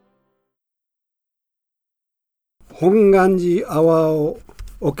本願寺アワーを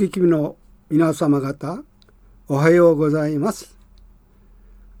お聞きの皆様方、おはようございます。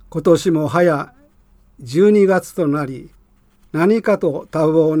今年も早12月となり、何かと多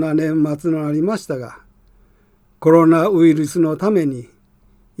忙な年末となりましたが、コロナウイルスのために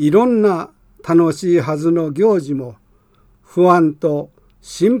いろんな楽しいはずの行事も不安と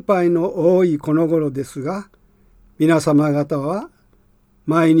心配の多いこの頃ですが、皆様方は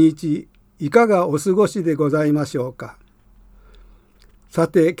毎日いかがお過ごしでございましょうか。さ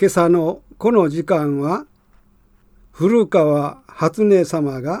て、今朝のこの時間は、古川初音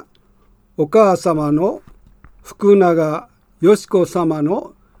様がお母様の福永よし子様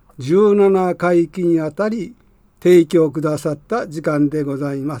の17回忌にあたり提供くださった時間でご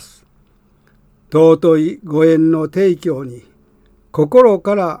ざいます。尊いご縁の提供に心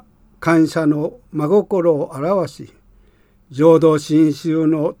から感謝の真心を表し、浄土真宗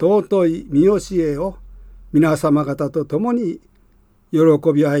の尊い見教えを皆様方と共に喜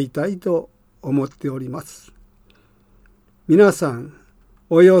び合いたいと思っております。皆さん、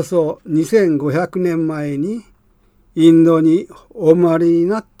およそ2500年前にインドにお生まれに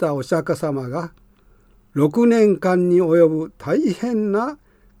なったお釈迦様が6年間に及ぶ大変な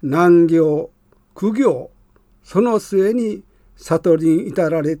難行、苦行、その末に悟りに至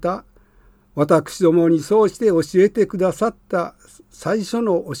られた私どもにそうして教えてくださった最初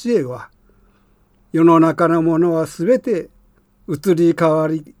の教えは、世の中のものはすべて移り変わ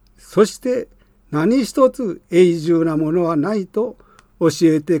り、そして何一つ永住なものはないと教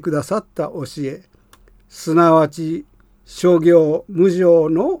えてくださった教え、すなわち諸行無常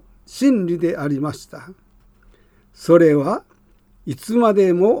の真理でありました。それはいつま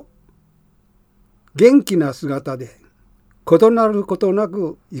でも元気な姿で異なることな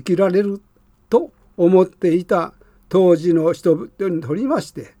く生きられると思っていた当時の人々にとりま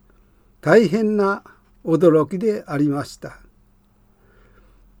して大変な驚きでありました。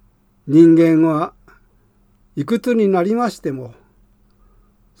人間はいくつになりましても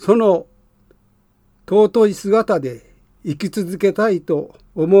その尊い姿で生き続けたいと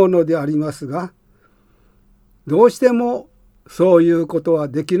思うのでありますが、どうしてもそういうことは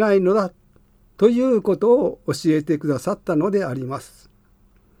できないのだということを教えてくださったのであります。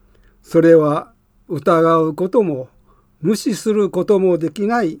それは疑うことも無視することもでき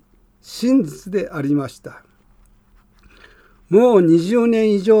ない真実でありました。もう20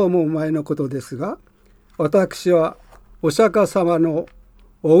年以上も前のことですが、私はお釈迦様の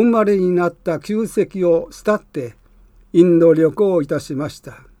お生まれになった旧跡を伝ってインド旅行をいたしまし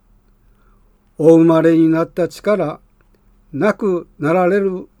た。お生まれになった地から亡くなられ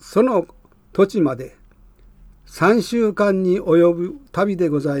るその土地まで3週間に及ぶ旅で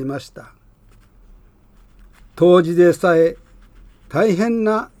ございました。当時でさえ大変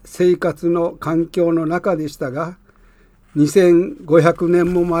な生活の環境の中でしたが、2500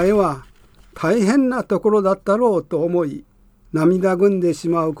年も前は大変なところだったろうと思い、涙ぐんでし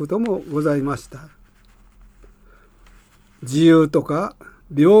まうこともございました。自由とか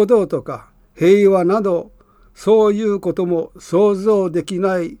平等とか平和など、そういうことも想像でき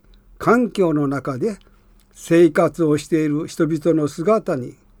ない環境の中で生活をしている人々の姿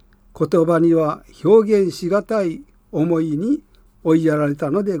に、言葉には表現しがたい思いに追いやられ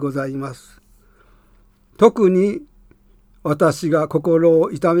たのでございます。特に私が心を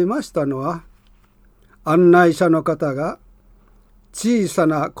痛めましたのは、案内者の方が小さ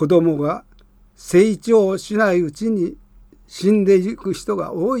な子供が成長しないうちに死んでいく人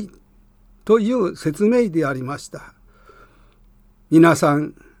が多いという説明でありました。皆さ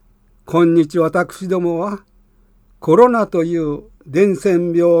ん、今日私どもはコロナという伝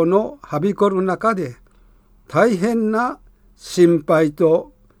染病のはびこる中で大変な心配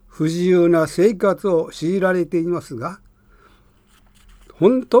と不自由な生活を強いられていますが、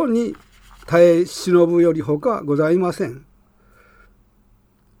本当に耐え忍ぶよりほかございません。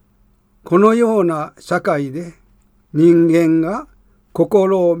このような社会で人間が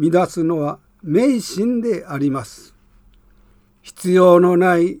心を乱すのは迷信であります。必要の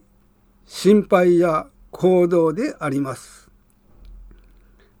ない心配や行動であります。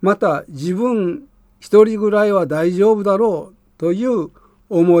また自分一人ぐらいは大丈夫だろうという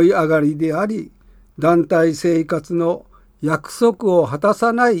思い上がりであり、団体生活の約束を果た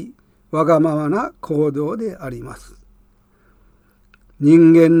さないわがままな行動であります。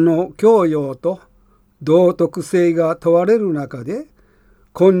人間の教養と道徳性が問われる中で、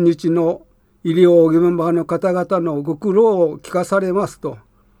今日の医療現場の方々のご苦労を聞かされますと、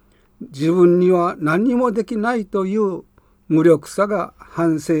自分には何もできないという無力さが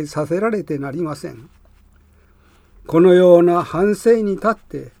反省させられてなりません。このような反省に立っ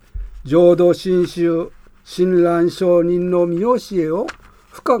て浄土真宗親鸞上人の見教えを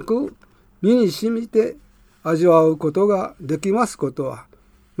深く身に染みて味わうことができますことは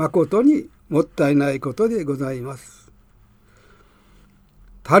誠にもったいないことでございます。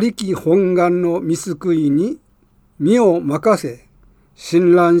他力本願の見救いに身を任せ、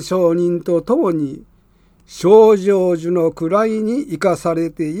親鸞上人と共に正成就の位に生かされ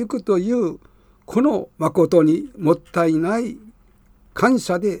ていくというこの誠にもったいない感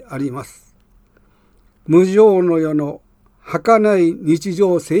謝であります。無常の世の儚い日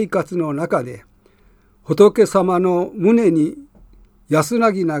常生活の中で仏様の胸に安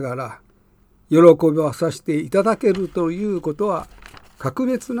らぎながら喜びをさせていただけるということは格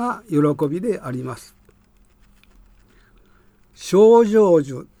別な喜びであります。正成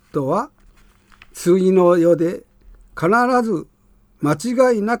就とは次の世で必ず間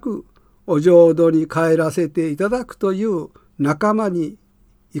違いなくお浄土に帰らせていただくという仲間に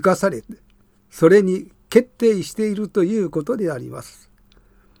生かされて、それに決定しているということであります。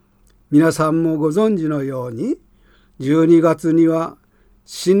皆さんもご存知のように12月には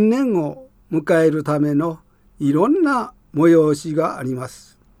新年を迎えるためのいろんな催しがありま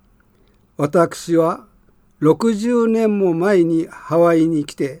す。私は60年も前にハワイに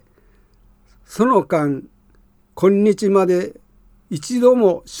来て、その間今日まで一度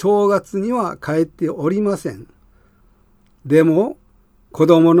も正月には帰っておりません。でも子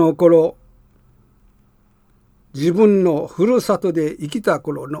供の頃、自分のふるさとで生きた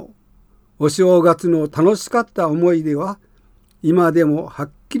頃のお正月の楽しかった思い出は今でもは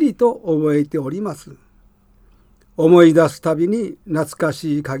っきりと覚えております。思い出すたびに懐か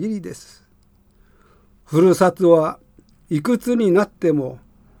しい限りです。ふるさとはいくつになっても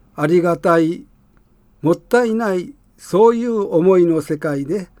ありがたい、もったいない、そういう思いの世界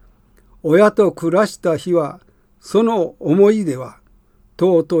で、親と暮らした日はその思い出は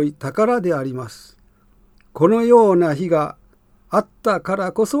尊い宝であります。このような日があったか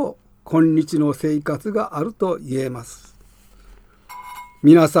らこそ今日の生活があると言えます。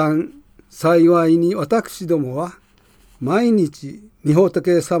皆さん、幸いに私どもは毎日御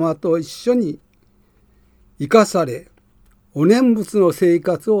仏様と一緒に生かされ、お念仏の生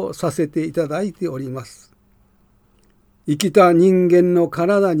活をさせていただいております。生きた人間の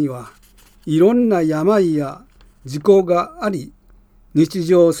体にはいろんな病や事故があり、日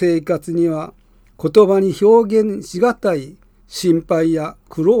常生活には言葉に表現しがたい心配や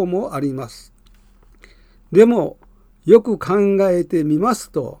苦労もあります。でもよく考えてみま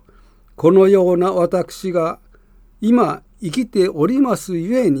すと、このような私が今生きております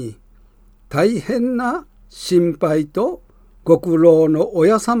ゆえに、大変な心配とご苦労の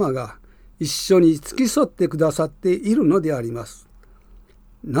親様が一緒に付き添ってくださっているのであります。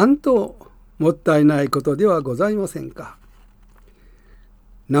なんともったいないことではございませんか。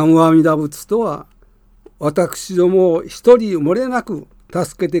南無阿弥陀仏とは、私どもを一人漏れなく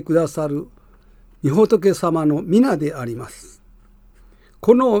助けてくださる御仏様の皆であります。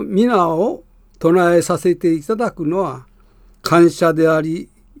この皆を唱えさせていただくのは感謝であり、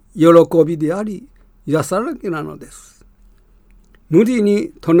喜びであり、安らぎなのです。無理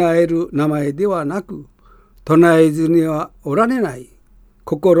に唱える名前ではなく、唱えずにはおられない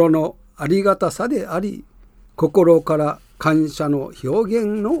心のありがたさであり、心から感謝の表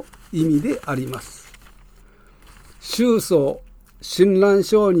現の意味であります。宗祖親鸞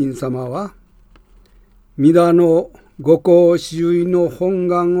上人様は、皆のご公周囲の本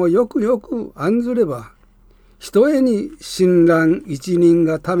願をよくよく案ずれば、ひとえに親鸞一人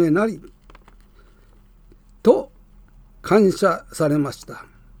がためなり、と感謝されました。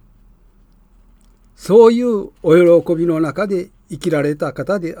そういうお喜びの中で生きられた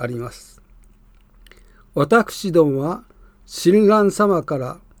方であります。私どもは親鸞様か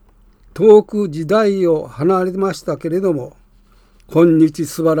ら遠く時代を離れましたけれども、今日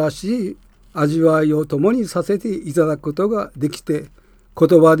素晴らしい味わいを共にさせていただくことができて、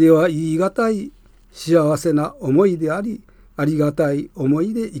言葉では言い難い幸せな思いであり、ありがたい思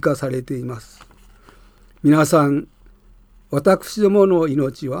いで生かされています。皆さん、私どもの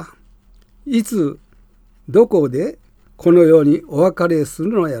命はいつどこでこの世にお別れす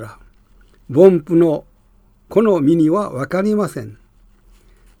るのやら、凡夫のこの身には分かりません。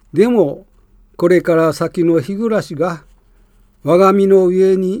でもこれから先の日暮らしが我が身の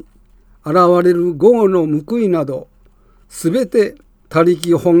上に現れる業の報いなど、すべて他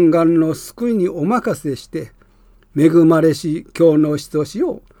力本願の救いにお任せして、恵まれし今日のひとし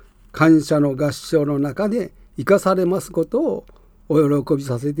を感謝の合唱の中で生かされますことをお喜び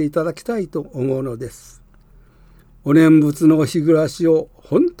させていただきたいと思うのです。お念仏の日暮らしを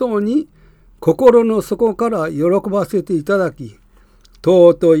本当に心の底から喜ばせていただき、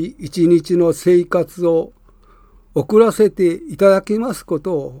尊い一日の生活を送らせていただきますこ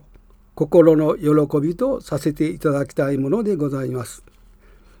とを心の喜びとさせていただきたいものでございます。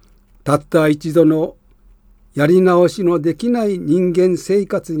たった一度のやり直しのできない人間生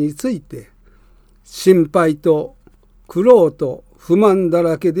活について、心配と苦労と不満だ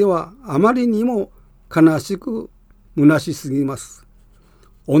らけではあまりにも悲しく虚しすぎます。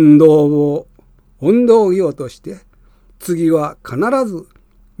問答を問答業として、次は必ず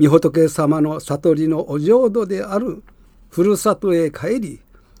御仏様の悟りのお浄土であるふるさとへ帰り、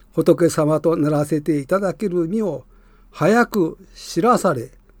仏様とならせていただける身を早く知らさ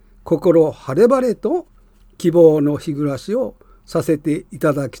れ、心晴れ晴れと希望の日暮らしをさせてい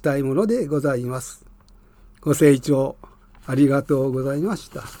ただきたいものでございます。ご清聴ありがとうございまし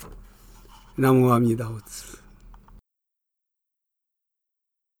た。南無阿弥陀仏。